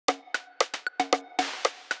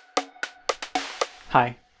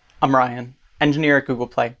Hi, I'm Ryan, engineer at Google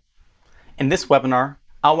Play. In this webinar,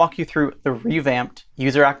 I'll walk you through the revamped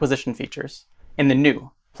user acquisition features in the new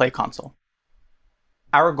Play console.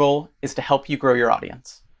 Our goal is to help you grow your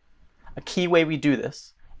audience. A key way we do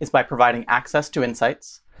this is by providing access to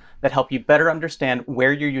insights that help you better understand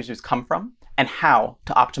where your users come from and how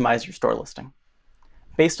to optimize your store listing.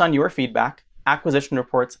 Based on your feedback, acquisition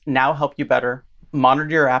reports now help you better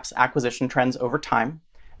monitor your app's acquisition trends over time,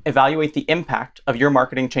 evaluate the impact of your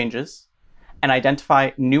marketing changes, and identify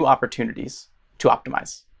new opportunities to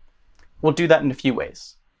optimize. We'll do that in a few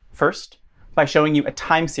ways. First, by showing you a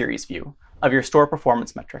time series view of your store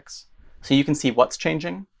performance metrics, so you can see what's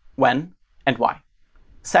changing, when, and why.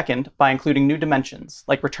 Second, by including new dimensions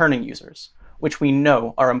like returning users, which we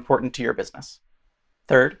know are important to your business.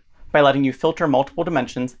 Third, by letting you filter multiple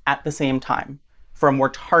dimensions at the same time for a more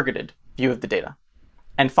targeted view of the data.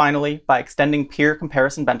 And finally, by extending peer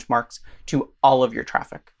comparison benchmarks to all of your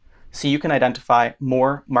traffic, so you can identify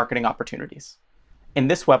more marketing opportunities. In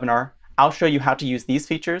this webinar, I'll show you how to use these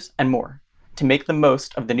features and more to make the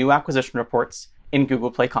most of the new acquisition reports in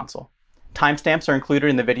Google Play Console. Timestamps are included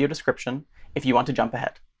in the video description if you want to jump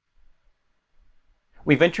ahead.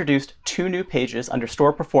 We've introduced two new pages under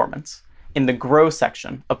Store Performance in the Grow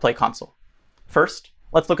section of Play Console. First,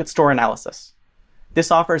 let's look at Store Analysis. This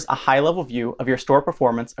offers a high-level view of your store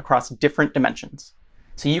performance across different dimensions,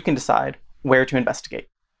 so you can decide where to investigate.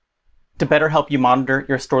 To better help you monitor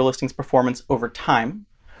your store listings performance over time,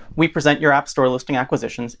 we present your app store listing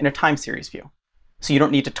acquisitions in a time series view, so you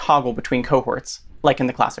don't need to toggle between cohorts like in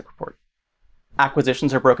the classic report.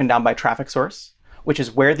 Acquisitions are broken down by traffic source, which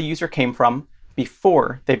is where the user came from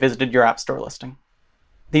before they visited your app store listing.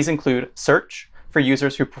 These include search, for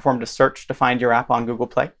users who performed a search to find your app on Google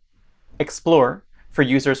Play, explore, for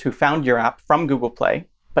users who found your app from Google Play,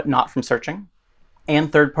 but not from searching, and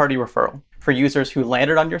third-party referral, for users who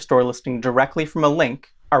landed on your store listing directly from a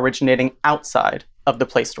link originating outside of the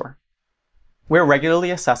Play Store. We're regularly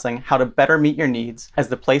assessing how to better meet your needs as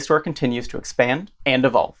the Play Store continues to expand and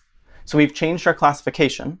evolve. So we've changed our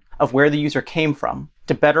classification of where the user came from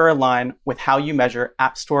to better align with how you measure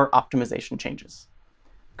App Store optimization changes.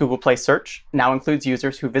 Google Play Search now includes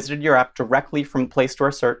users who visited your app directly from Play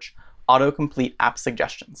Store Search autocomplete app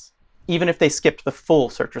suggestions, even if they skipped the full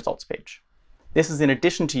search results page. This is in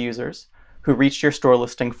addition to users who reached your store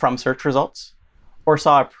listing from search results or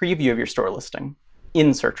saw a preview of your store listing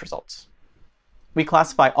in search results. We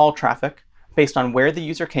classify all traffic based on where the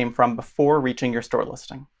user came from before reaching your store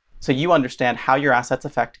listing, so you understand how your assets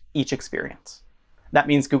affect each experience. That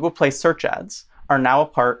means Google Play search ads are now a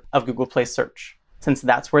part of Google Play Search, since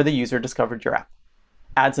that's where the user discovered your app.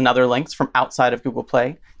 Ads and other links from outside of Google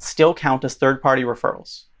Play still count as third-party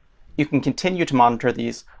referrals. You can continue to monitor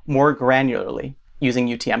these more granularly using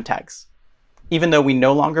UTM tags. Even though we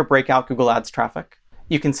no longer break out Google Ads traffic,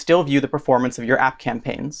 you can still view the performance of your app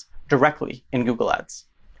campaigns directly in Google Ads.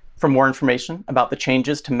 For more information about the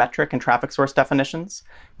changes to metric and traffic source definitions,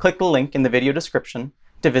 click the link in the video description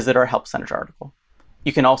to visit our Help Center article.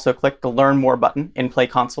 You can also click the Learn More button in Play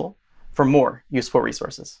Console for more useful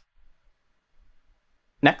resources.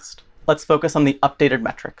 Next, let's focus on the updated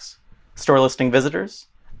metrics: store listing visitors,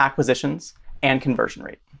 acquisitions, and conversion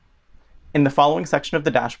rate. In the following section of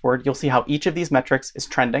the dashboard, you'll see how each of these metrics is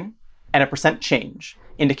trending and a percent change,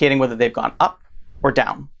 indicating whether they've gone up or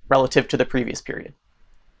down relative to the previous period.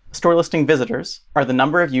 Store listing visitors are the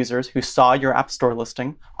number of users who saw your app store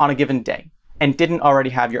listing on a given day and didn't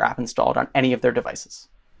already have your app installed on any of their devices.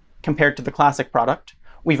 Compared to the classic product,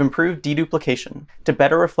 we've improved deduplication to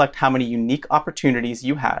better reflect how many unique opportunities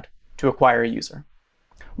you had to acquire a user.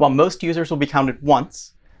 While most users will be counted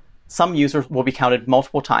once, some users will be counted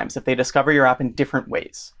multiple times if they discover your app in different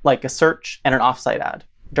ways, like a search and an offsite ad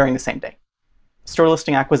during the same day. Store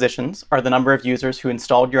listing acquisitions are the number of users who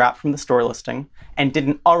installed your app from the store listing and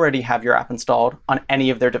didn't already have your app installed on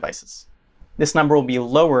any of their devices. This number will be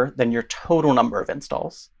lower than your total number of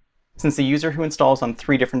installs, since the user who installs on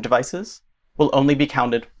 3 different devices will only be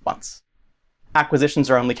counted once. Acquisitions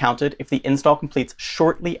are only counted if the install completes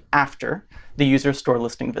shortly after the user's store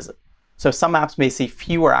listing visit. So some apps may see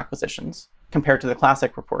fewer acquisitions compared to the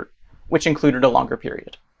classic report, which included a longer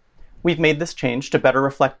period. We've made this change to better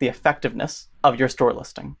reflect the effectiveness of your store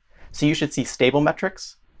listing, so you should see stable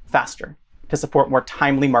metrics faster to support more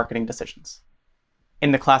timely marketing decisions.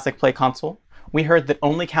 In the classic Play Console, we heard that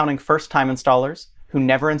only counting first-time installers who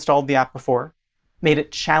never installed the app before made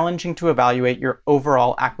it challenging to evaluate your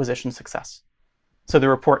overall acquisition success. So the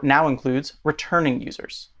report now includes returning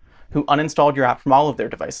users who uninstalled your app from all of their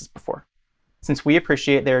devices before, since we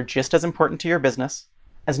appreciate they are just as important to your business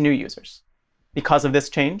as new users. Because of this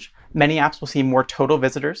change, many apps will see more total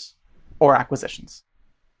visitors or acquisitions.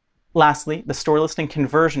 Lastly, the store listing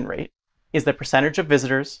conversion rate is the percentage of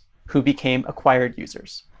visitors who became acquired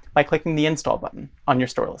users by clicking the install button on your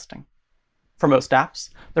store listing. For most apps,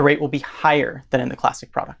 the rate will be higher than in the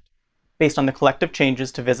classic product, based on the collective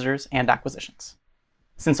changes to visitors and acquisitions.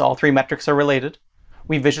 Since all three metrics are related,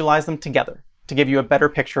 we visualize them together to give you a better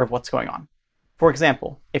picture of what's going on. For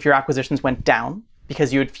example, if your acquisitions went down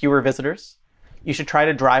because you had fewer visitors, you should try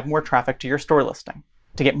to drive more traffic to your store listing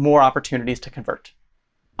to get more opportunities to convert.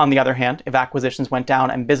 On the other hand, if acquisitions went down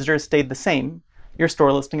and visitors stayed the same, your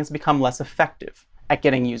store listing has become less effective at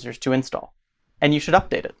getting users to install, and you should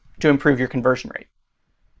update it to improve your conversion rate.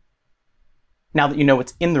 Now that you know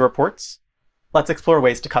what's in the reports, let's explore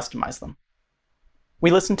ways to customize them. We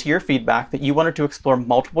listened to your feedback that you wanted to explore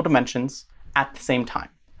multiple dimensions at the same time,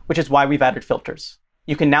 which is why we've added filters.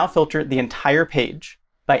 You can now filter the entire page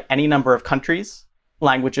by any number of countries,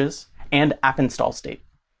 languages, and app install state.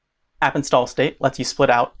 App install state lets you split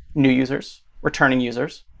out new users, returning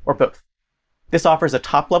users, or both. This offers a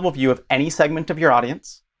top-level view of any segment of your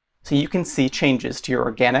audience, so you can see changes to your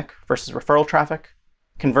organic versus referral traffic,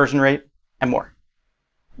 conversion rate, and more.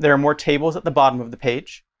 There are more tables at the bottom of the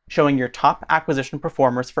page showing your top acquisition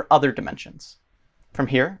performers for other dimensions. From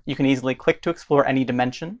here, you can easily click to explore any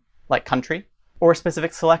dimension, like country, or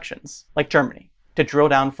specific selections, like Germany, to drill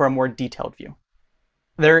down for a more detailed view.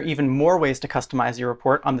 There are even more ways to customize your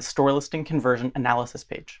report on the store listing conversion analysis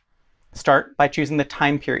page. Start by choosing the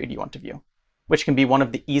time period you want to view, which can be one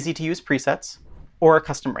of the easy-to-use presets or a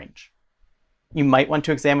custom range. You might want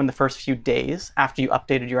to examine the first few days after you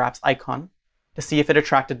updated your app's icon to see if it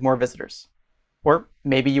attracted more visitors. Or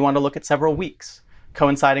maybe you want to look at several weeks,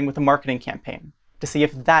 coinciding with a marketing campaign, to see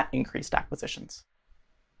if that increased acquisitions.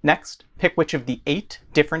 Next, pick which of the 8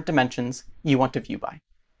 different dimensions you want to view by.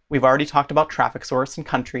 We've already talked about traffic source and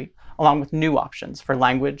country, along with new options for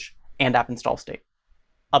language and app install state.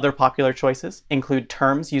 Other popular choices include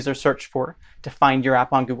terms users search for to find your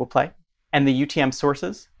app on Google Play, and the UTM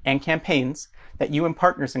sources and campaigns that you and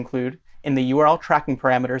partners include in the URL tracking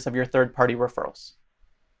parameters of your third-party referrals.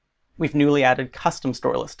 We've newly added custom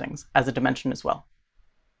store listings as a dimension as well.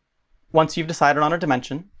 Once you've decided on a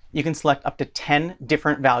dimension, you can select up to 10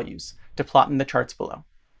 different values to plot in the charts below.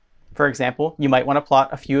 For example, you might want to plot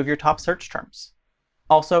a few of your top search terms.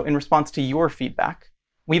 Also, in response to your feedback,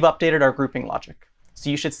 we've updated our grouping logic, so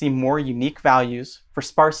you should see more unique values for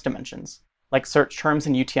sparse dimensions, like search terms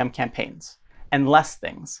and UTM campaigns, and less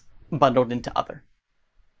things bundled into other.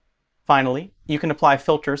 Finally, you can apply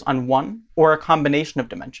filters on one or a combination of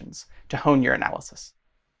dimensions to hone your analysis.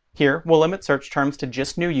 Here, we'll limit search terms to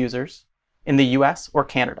just new users in the US or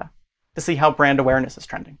Canada to see how brand awareness is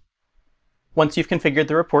trending. Once you've configured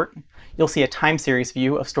the report, you'll see a time series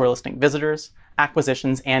view of store listing visitors,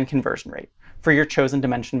 acquisitions, and conversion rate for your chosen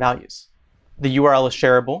dimension values. The URL is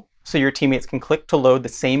shareable, so your teammates can click to load the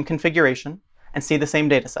same configuration and see the same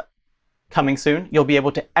dataset. Coming soon, you'll be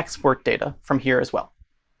able to export data from here as well.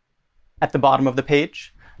 At the bottom of the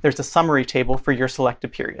page, there's a summary table for your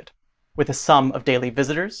selected period, with a sum of daily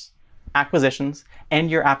visitors, acquisitions,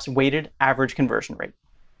 and your app's weighted average conversion rate.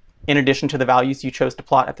 In addition to the values you chose to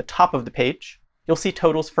plot at the top of the page, you'll see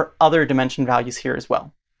totals for other dimension values here as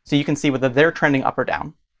well, so you can see whether they're trending up or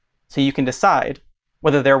down, so you can decide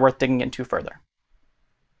whether they're worth digging into further.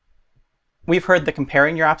 We've heard that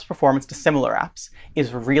comparing your app's performance to similar apps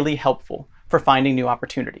is really helpful for finding new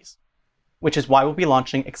opportunities, which is why we'll be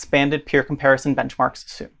launching expanded peer comparison benchmarks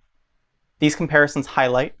soon. These comparisons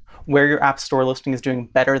highlight where your app's store listing is doing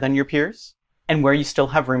better than your peers and where you still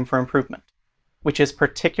have room for improvement, which is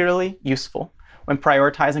particularly useful when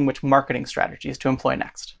prioritizing which marketing strategies to employ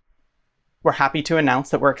next. We're happy to announce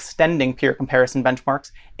that we're extending peer comparison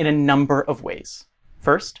benchmarks in a number of ways.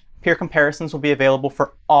 First, peer comparisons will be available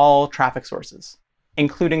for all traffic sources,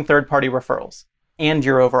 including third-party referrals, and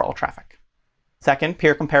your overall traffic. Second,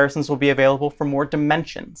 peer comparisons will be available for more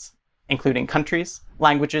dimensions, including countries,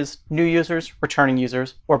 languages, new users, returning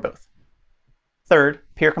users, or both. Third,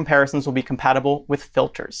 peer comparisons will be compatible with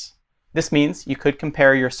filters. This means you could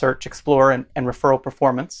compare your search, explore, and referral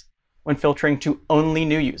performance when filtering to only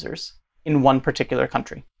new users in one particular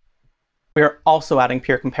country. We are also adding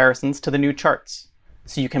peer comparisons to the new charts,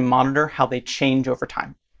 so you can monitor how they change over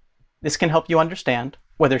time. This can help you understand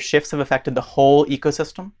whether shifts have affected the whole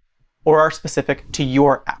ecosystem or are specific to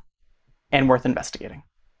your app and worth investigating.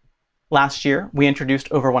 Last year, we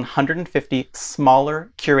introduced over 150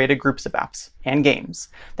 smaller curated groups of apps and games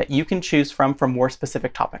that you can choose from for more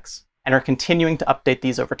specific topics, and are continuing to update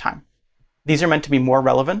these over time. These are meant to be more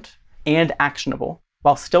relevant and actionable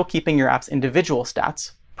while still keeping your app's individual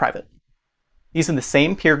stats private. These are the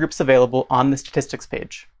same peer groups available on the statistics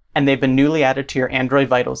page, and they've been newly added to your Android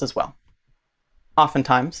Vitals as well.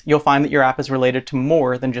 Oftentimes, you'll find that your app is related to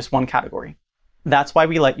more than just one category. That's why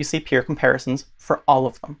we let you see peer comparisons for all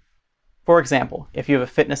of them. For example, if you have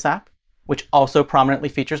a fitness app, which also prominently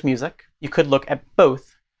features music, you could look at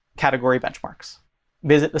both category benchmarks.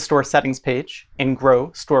 Visit the store settings page in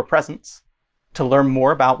Grow Store Presence to learn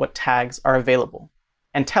more about what tags are available,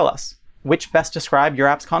 and tell us which best describe your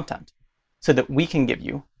app's content, so that we can give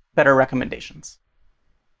you better recommendations.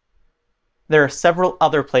 There are several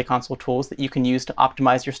other Play Console tools that you can use to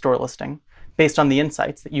optimize your store listing based on the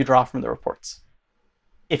insights that you draw from the reports.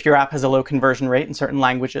 If your app has a low conversion rate in certain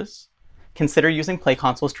languages, consider using Play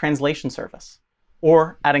Console's translation service,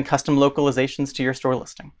 or adding custom localizations to your store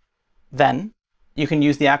listing. Then, you can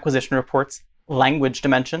use the acquisition report's language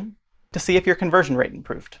dimension to see if your conversion rate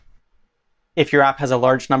improved. If your app has a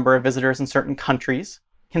large number of visitors in certain countries,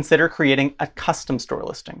 consider creating a custom store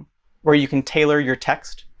listing, where you can tailor your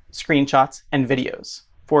text, screenshots, and videos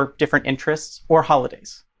for different interests or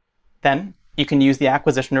holidays. Then, you can use the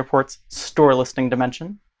acquisition report's store listing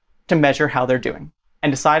dimension to measure how they're doing,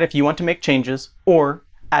 and decide if you want to make changes or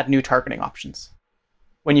add new targeting options.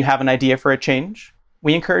 When you have an idea for a change,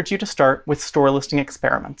 we encourage you to start with store listing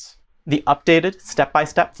experiments. The updated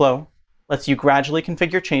step-by-step flow lets you gradually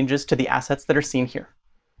configure changes to the assets that are seen here,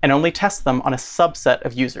 and only test them on a subset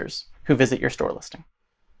of users who visit your store listing.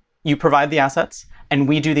 You provide the assets, and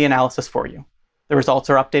we do the analysis for you. The results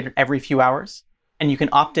are updated every few hours, and you can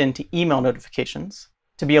opt in to email notifications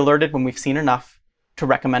to be alerted when we've seen enough to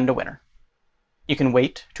recommend a winner. You can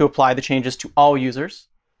wait to apply the changes to all users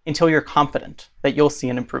until you're confident that you'll see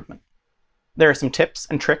an improvement. There are some tips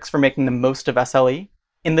and tricks for making the most of SLE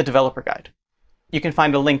in the developer guide. You can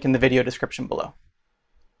find a link in the video description below.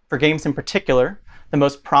 For games in particular, the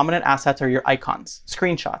most prominent assets are your icons,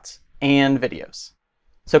 screenshots, and videos.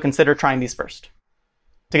 So consider trying these first.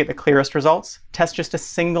 To get the clearest results, test just a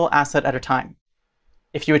single asset at a time.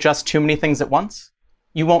 If you adjust too many things at once,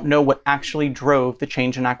 you won't know what actually drove the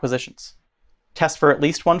change in acquisitions. Test for at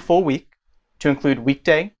least one full week to include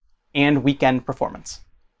weekday and weekend performance.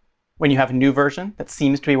 When you have a new version that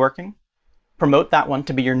seems to be working, promote that one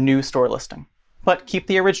to be your new store listing, but keep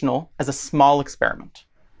the original as a small experiment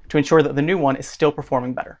to ensure that the new one is still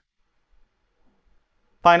performing better.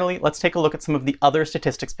 Finally, let's take a look at some of the other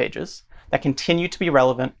statistics pages that continue to be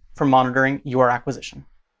relevant for monitoring your acquisition.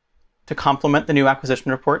 To complement the new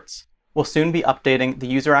acquisition reports, we'll soon be updating the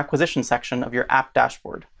user acquisition section of your app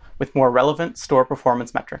dashboard with more relevant store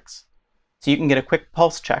performance metrics, so you can get a quick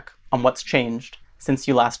pulse check on what's changed since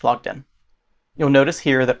you last logged in. You'll notice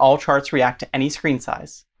here that all charts react to any screen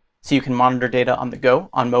size, so you can monitor data on the go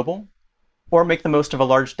on mobile, or make the most of a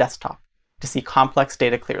large desktop to see complex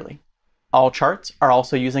data clearly. All charts are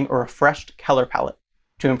also using a refreshed color palette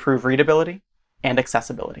to improve readability and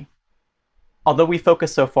accessibility. Although we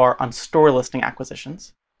focus so far on store listing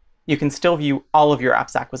acquisitions, you can still view all of your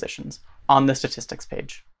app's acquisitions on the statistics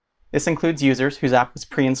page. This includes users whose app was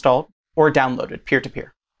pre-installed or downloaded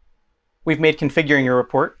peer-to-peer. We've made configuring your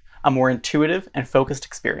report a more intuitive and focused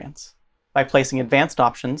experience by placing advanced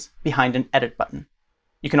options behind an edit button.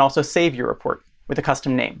 You can also save your report with a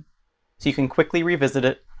custom name, so you can quickly revisit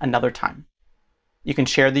it another time. You can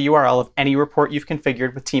share the URL of any report you've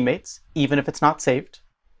configured with teammates, even if it's not saved,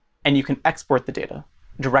 and you can export the data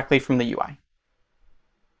directly from the UI.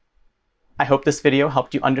 I hope this video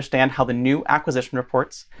helped you understand how the new acquisition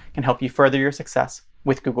reports can help you further your success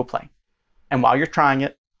with Google Play. And while you're trying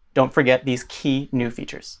it, don't forget these key new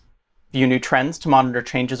features. View new trends to monitor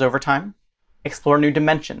changes over time. Explore new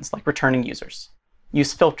dimensions like returning users.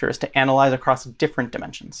 Use filters to analyze across different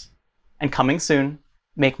dimensions. And coming soon,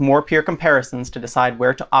 make more peer comparisons to decide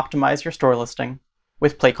where to optimize your store listing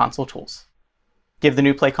with Play Console tools. Give the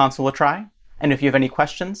new Play Console a try, and if you have any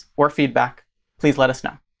questions or feedback, please let us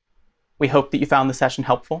know. We hope that you found the session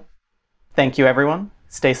helpful. Thank you, everyone.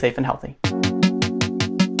 Stay safe and healthy.